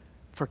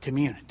for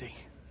community.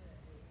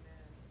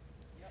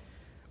 Yep.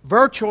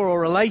 Virtual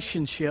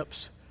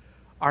relationships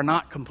are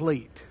not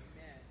complete.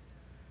 Amen.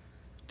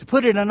 To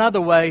put it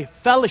another way,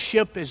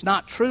 fellowship is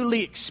not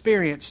truly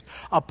experienced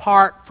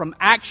apart from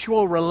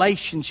actual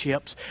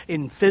relationships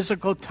in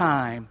physical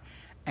time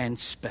and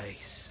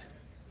space.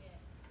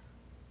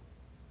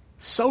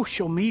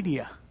 Social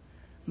media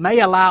may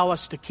allow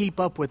us to keep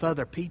up with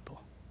other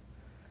people,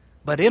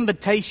 but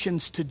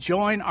invitations to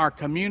join our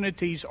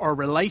communities or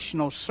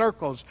relational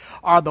circles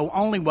are the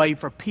only way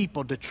for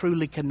people to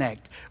truly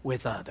connect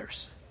with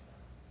others.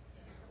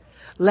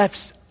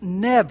 Let's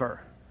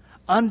never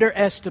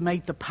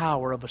underestimate the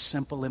power of a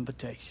simple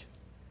invitation.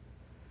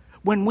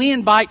 When we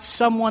invite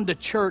someone to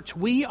church,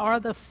 we are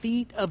the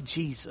feet of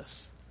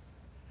Jesus,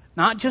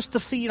 not just the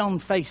feet on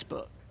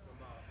Facebook.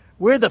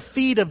 We're the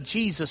feet of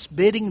Jesus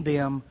bidding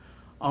them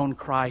on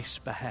Christ's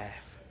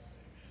behalf.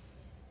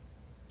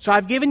 So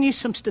I've given you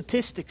some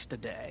statistics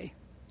today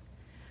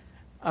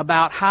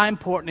about how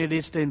important it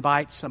is to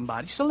invite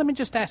somebody. So let me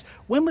just ask,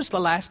 when was the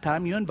last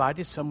time you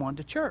invited someone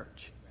to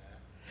church?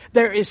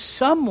 There is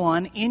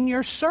someone in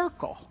your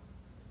circle.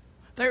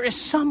 There is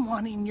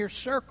someone in your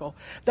circle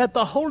that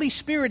the Holy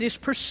Spirit is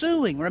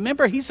pursuing.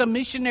 Remember, He's a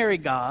missionary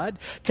God,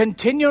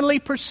 continually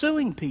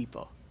pursuing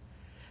people.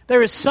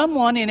 There is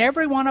someone in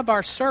every one of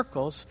our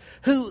circles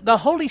who the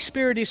Holy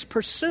Spirit is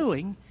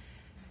pursuing,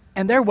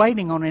 and they're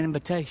waiting on an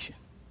invitation.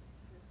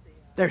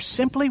 They're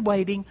simply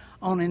waiting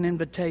on an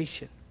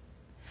invitation.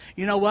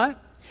 You know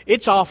what?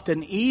 It's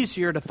often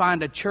easier to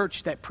find a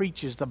church that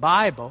preaches the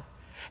Bible,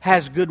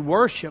 has good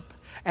worship,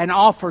 and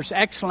offers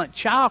excellent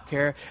child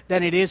care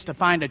than it is to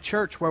find a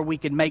church where we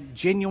can make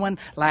genuine,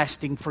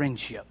 lasting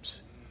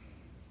friendships.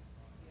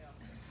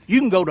 You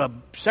can go to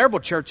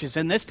several churches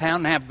in this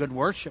town and have good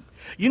worship.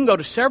 You can go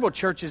to several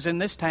churches in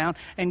this town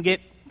and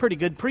get pretty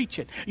good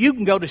preaching. You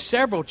can go to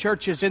several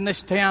churches in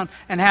this town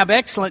and have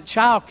excellent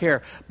child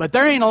care. But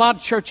there ain't a lot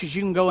of churches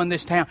you can go in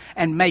this town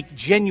and make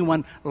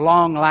genuine,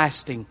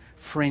 long-lasting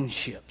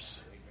friendships.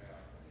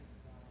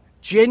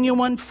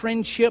 Genuine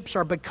friendships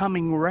are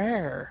becoming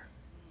rare.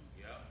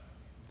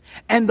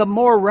 And the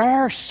more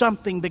rare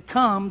something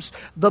becomes,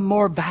 the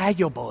more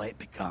valuable it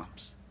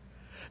becomes.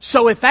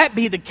 So if that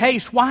be the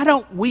case, why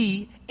don't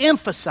we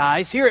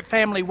emphasize here at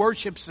Family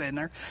Worship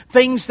Center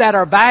things that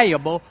are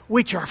valuable,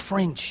 which are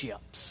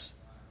friendships?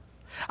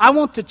 I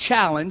want to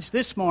challenge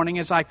this morning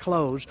as I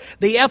close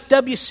the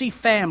FWC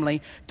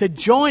family to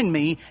join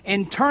me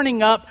in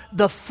turning up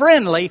the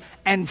friendly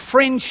and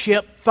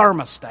friendship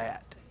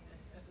thermostat.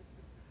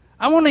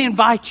 I want to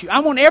invite you. I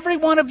want every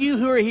one of you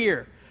who are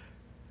here.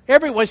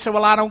 Everyone say,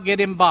 well, I don't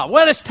get involved.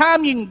 Well, it's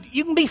time you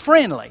can be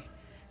friendly.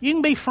 You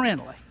can be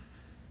friendly.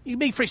 You can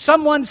be free.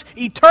 Someone's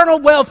eternal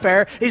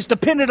welfare is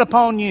dependent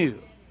upon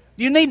you.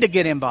 You need to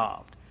get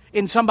involved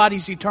in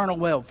somebody's eternal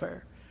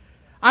welfare.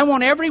 I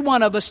want every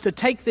one of us to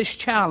take this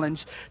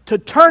challenge to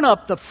turn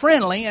up the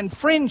friendly and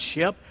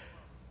friendship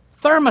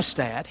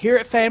thermostat here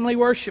at Family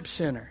Worship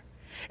Center.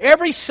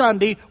 Every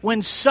Sunday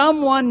when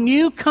someone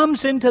new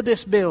comes into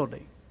this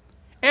building,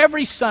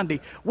 every Sunday,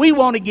 we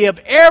want to give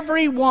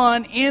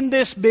everyone in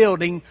this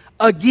building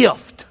a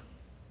gift.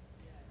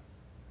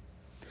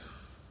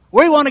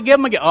 We want to give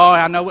them a gift. Oh,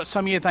 I know what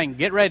some of you think.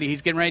 Get ready.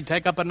 He's getting ready to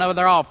take up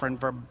another offering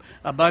for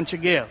a bunch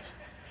of gifts.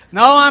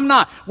 No, I'm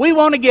not. We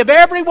want to give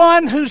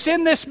everyone who's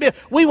in this building.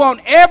 We want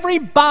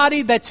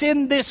everybody that's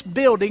in this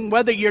building,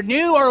 whether you're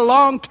new or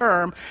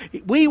long-term,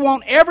 we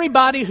want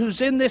everybody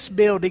who's in this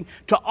building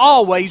to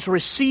always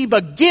receive a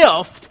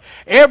gift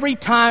every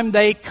time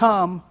they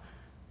come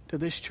to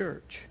this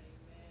church.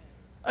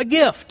 A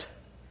gift.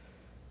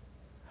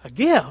 A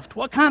gift?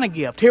 What kind of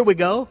gift? Here we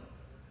go.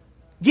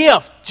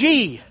 Gift.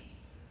 G.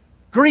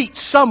 Greet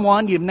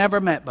someone you've never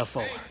met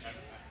before.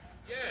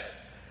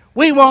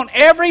 We want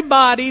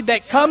everybody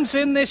that comes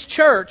in this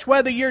church,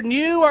 whether you're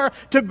new or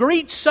to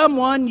greet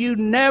someone you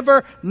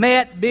never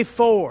met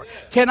before.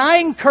 Can I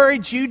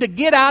encourage you to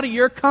get out of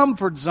your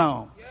comfort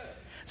zone?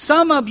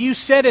 Some of you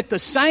sit at the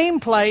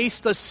same place,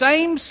 the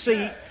same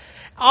seat,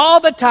 all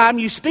the time.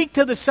 You speak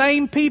to the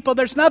same people.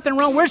 There's nothing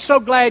wrong. We're so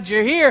glad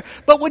you're here.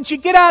 But would you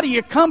get out of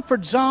your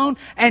comfort zone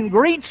and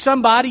greet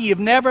somebody you've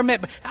never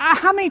met?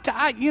 How many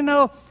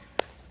times,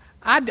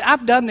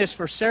 I've done this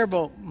for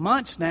several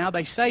months now.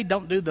 They say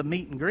don't do the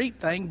meet and greet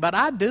thing, but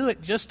I do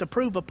it just to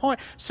prove a point.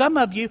 Some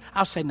of you,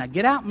 I'll say, now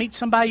get out, meet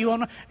somebody you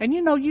want to, and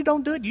you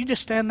don't do it. You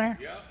just stand there.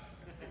 Yeah.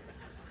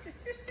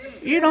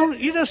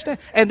 You just stand.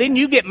 And then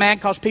you get mad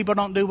because people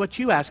don't do what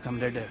you ask them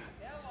to do.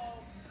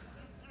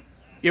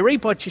 You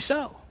reap what you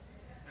sow.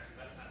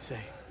 See?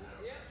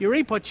 You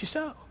reap what you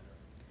sow.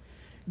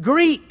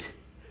 Greet.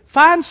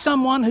 Find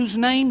someone whose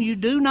name you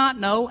do not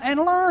know and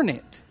learn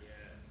it.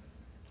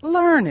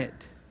 Learn it.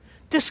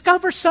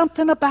 Discover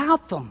something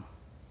about them.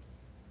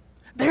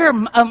 They're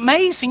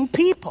amazing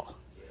people.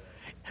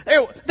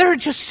 They're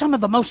just some of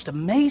the most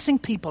amazing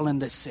people in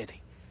this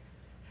city.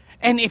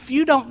 And if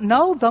you don't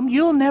know them,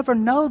 you'll never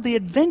know the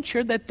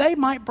adventure that they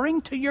might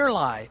bring to your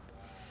life.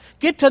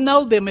 Get to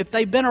know them if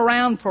they've been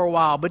around for a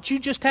while, but you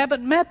just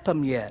haven't met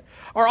them yet.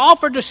 Or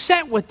offer to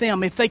sit with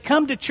them if they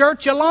come to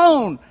church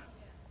alone.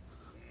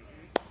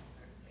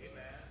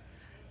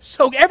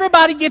 So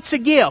everybody gets a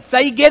gift.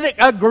 They get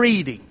a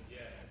greeting.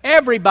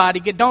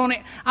 Everybody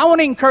I want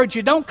to encourage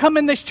you, don't come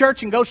in this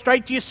church and go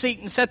straight to your seat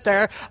and sit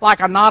there like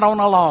a knot on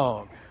a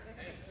log.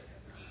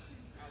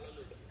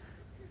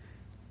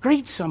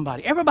 Greet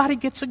somebody. Everybody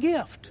gets a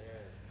gift.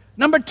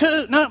 Number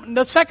two,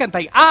 the second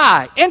thing,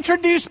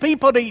 introduce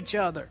people to each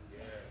other.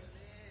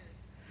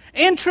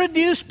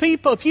 Introduce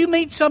people. If you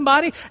meet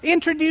somebody,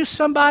 introduce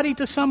somebody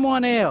to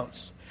someone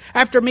else.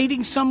 After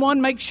meeting someone,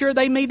 make sure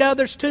they meet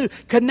others too.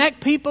 Connect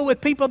people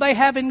with people they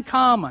have in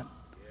common.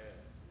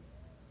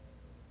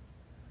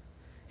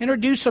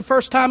 Introduce a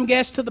first-time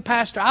guest to the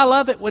pastor. I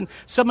love it when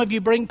some of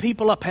you bring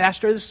people up.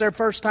 Pastor, this is their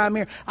first time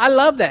here. I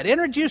love that.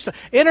 Introduce them.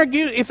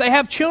 If they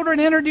have children,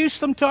 introduce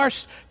them to our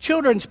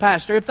children's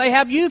pastor. If they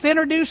have youth,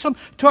 introduce them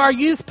to our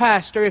youth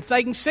pastor. If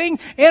they can sing,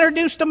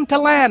 introduce them to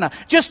Lana.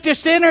 Just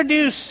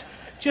introduce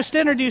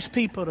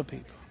people to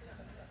people.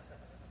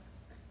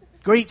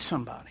 Greet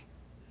somebody.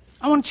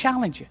 I want to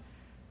challenge you.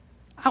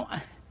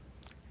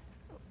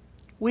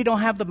 We don't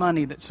have the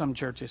money that some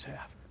churches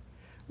have.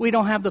 We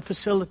don't have the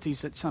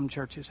facilities that some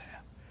churches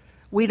have.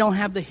 We don't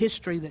have the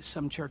history that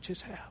some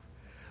churches have.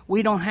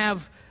 We don't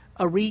have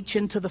a reach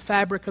into the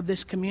fabric of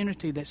this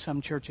community that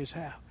some churches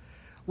have.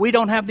 We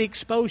don't have the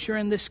exposure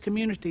in this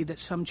community that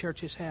some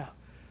churches have.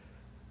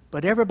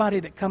 But everybody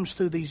that comes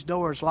through these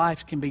doors,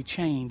 life can be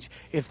changed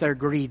if they're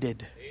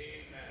greeted.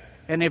 Amen.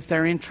 And if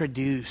they're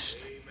introduced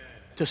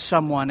to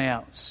someone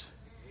else.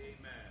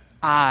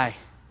 Amen.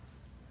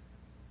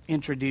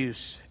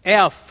 Introduce.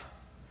 F,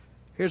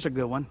 Here's a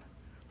good one.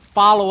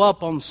 Follow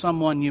up on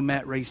someone you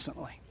met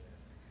recently.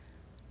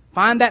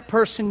 Find that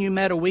person you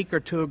met a week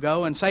or two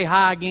ago and say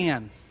hi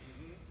again.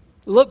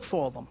 Look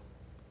for them.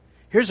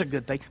 Here's a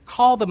good thing.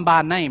 Call them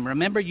by name.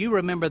 Remember, you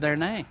remember their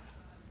name.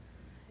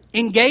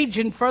 Engage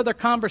in further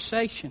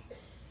conversation.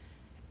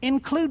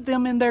 Include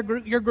them in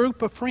your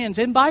group of friends.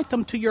 Invite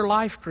them to your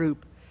life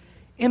group.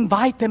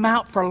 Invite them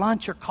out for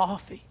lunch or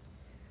coffee.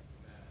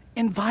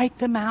 Invite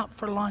them out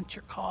for lunch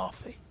or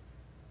coffee.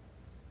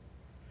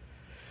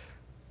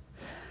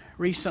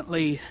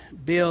 Recently,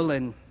 Bill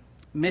and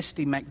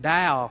Misty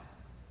McDowell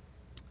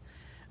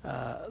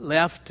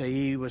left.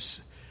 He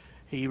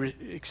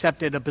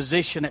accepted a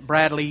position at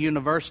Bradley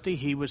University.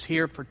 He was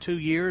here for 2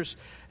 years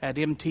at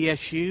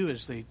MTSU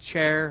as the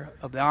chair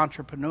of the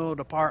entrepreneurial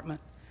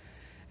department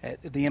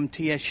at the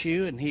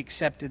MTSU, and he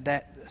accepted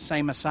that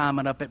same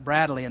assignment up at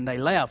Bradley, and they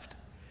left.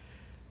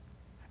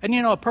 And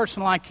a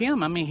person like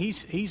him,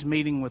 he's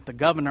meeting with the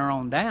governor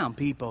on down,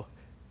 people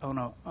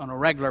on a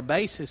regular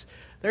basis.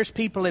 There's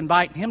people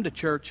inviting him to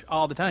church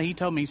all the time. He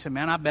told me, he said,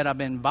 man, I bet I've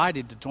been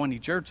invited to 20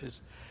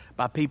 churches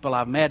by people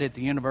I've met at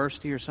the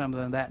university or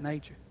something of that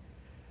nature.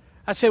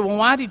 I said, well,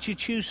 why did you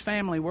choose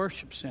Family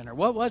Worship Center?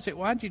 What was it?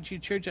 Why did you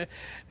choose it?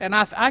 And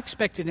I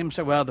expected him to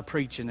say, well, the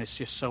preaching is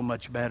just so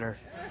much better.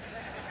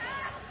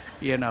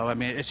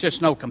 It's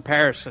just no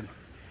comparison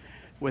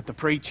with the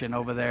preaching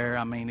over there.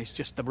 It's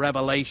just the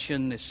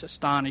revelation. It's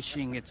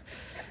astonishing.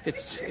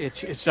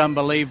 It's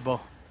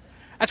unbelievable.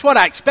 That's what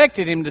I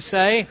expected him to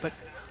say, but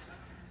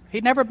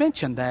he never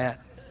mentioned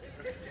that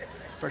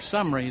for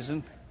some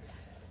reason.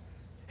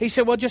 He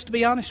said, well, just to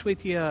be honest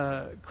with you,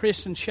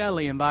 Chris and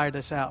Shelley invited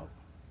us out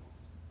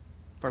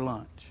for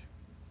lunch.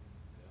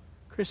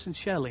 Chris and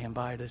Shelley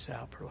invited us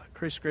out for lunch.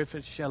 Chris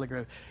Griffith, Shelley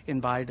Griffith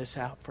invited us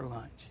out for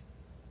lunch.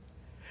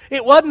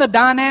 It wasn't the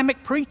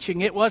dynamic preaching.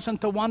 It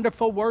wasn't the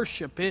wonderful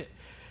worship. It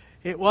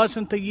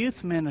wasn't the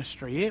youth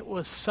ministry. It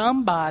was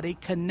somebody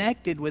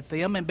connected with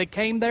them and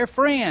became their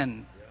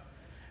friend.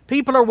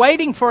 People are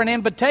waiting for an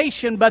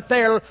invitation, but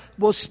they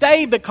will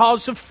stay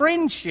because of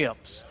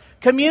friendships,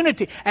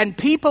 community. And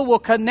people will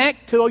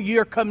connect to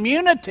your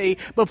community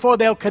before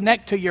they'll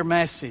connect to your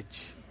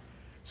message.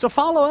 So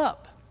follow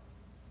up.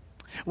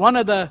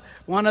 It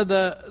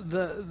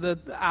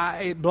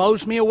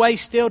blows me away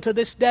still to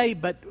this day,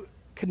 but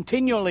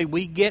continually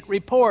we get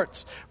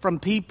reports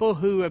from people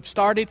who have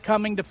started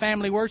coming to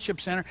Family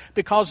Worship Center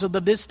because of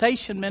the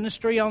visitation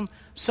ministry on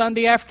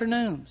Sunday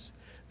afternoons.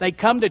 They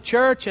come to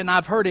church, and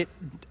I've heard it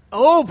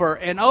over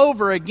and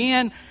over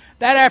again.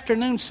 That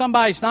afternoon,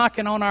 somebody's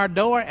knocking on our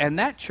door, and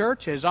that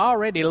church has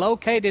already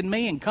located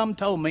me and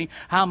told me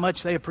how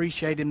much they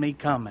appreciated me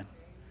coming.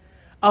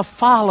 A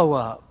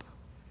follow-up.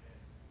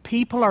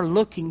 People are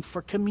looking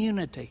for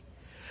community.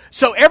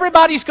 So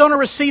everybody's going to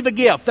receive a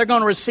gift. They're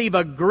going to receive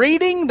a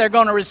greeting. They're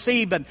going to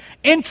receive an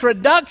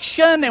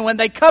introduction. And when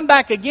they come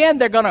back again,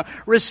 they're going to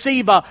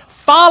receive a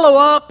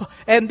follow-up.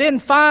 And then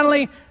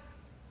finally,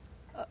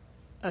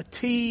 a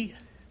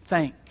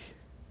thank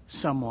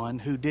someone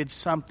who did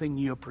something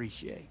you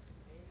appreciate.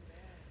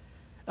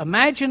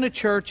 Imagine a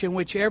church in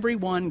which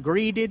everyone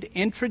greeted,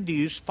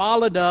 introduced,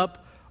 followed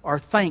up, or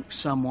thanked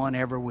someone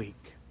every week.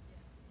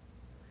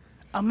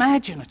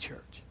 Imagine a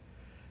church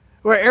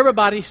where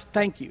everybody's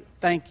thank you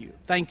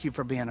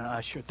for being an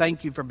usher,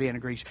 thank you for being a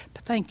greaser,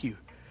 but thank you.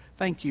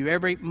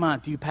 Every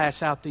month you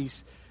pass out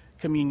these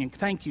communion.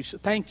 Thank you,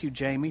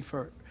 Jamie,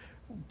 for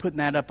putting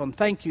that up on.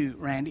 Thank you,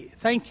 Randy.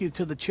 Thank you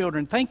to the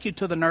children. Thank you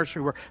to the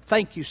nursery work.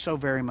 Thank you so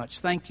very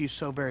much. Thank you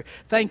for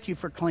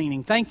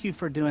cleaning. Thank you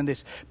for doing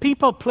this.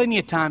 People, plenty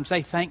of times,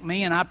 they thank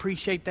me, and I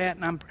appreciate that,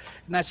 and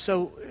that's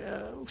so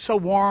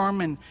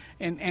warm and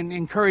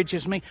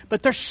encourages me.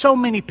 But there's so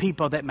many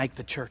people that make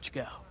the church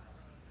go.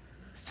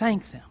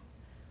 Thank them.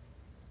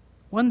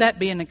 Wouldn't that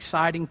be an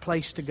exciting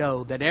place to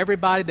go? That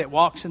everybody that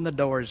walks in the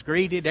door is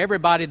greeted.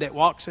 Everybody that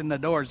walks in the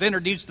door is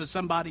introduced to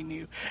somebody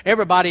new.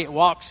 Everybody that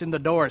walks in the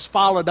door is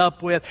followed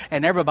up with.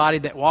 And everybody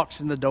that walks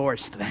in the door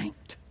is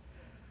thanked.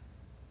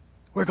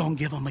 We're going to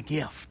give them a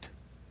gift.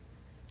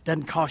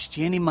 Doesn't cost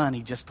you any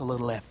money, just a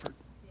little effort.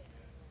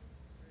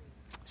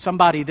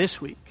 Somebody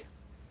this week,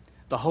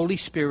 the Holy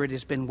Spirit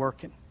has been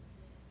working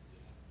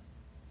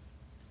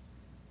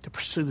to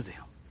pursue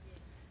them.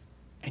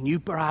 And you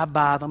drive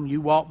by them, you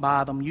walk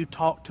by them, you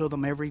talk to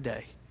them every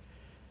day.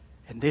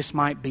 And this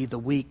might be the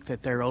week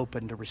that they're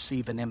open to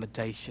receive an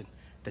invitation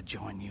to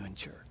join you in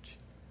church.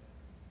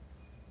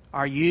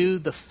 Are you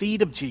the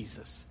feet of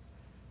Jesus,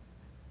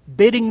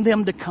 bidding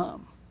them to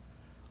come?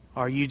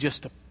 Or are you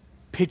just a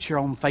picture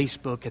on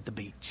Facebook at the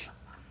beach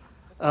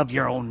of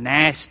your own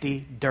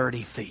nasty,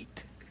 dirty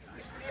feet?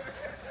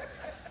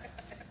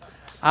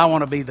 I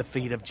want to be the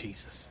feet of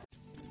Jesus.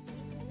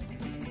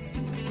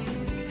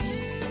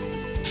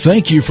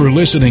 Thank you for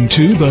listening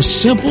to The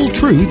Simple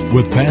Truth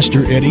with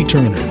Pastor Eddie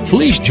Turner.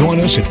 Please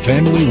join us at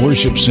Family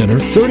Worship Center,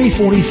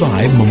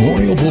 3045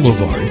 Memorial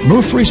Boulevard,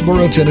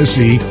 Murfreesboro,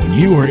 Tennessee, when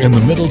you are in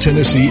the Middle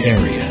Tennessee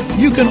area.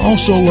 You can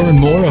also learn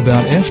more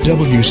about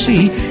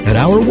FWC at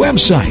our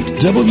website,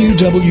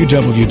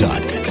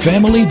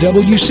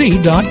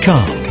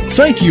 www.familywc.com.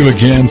 Thank you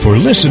again for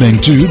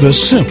listening to The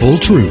Simple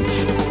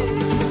Truth.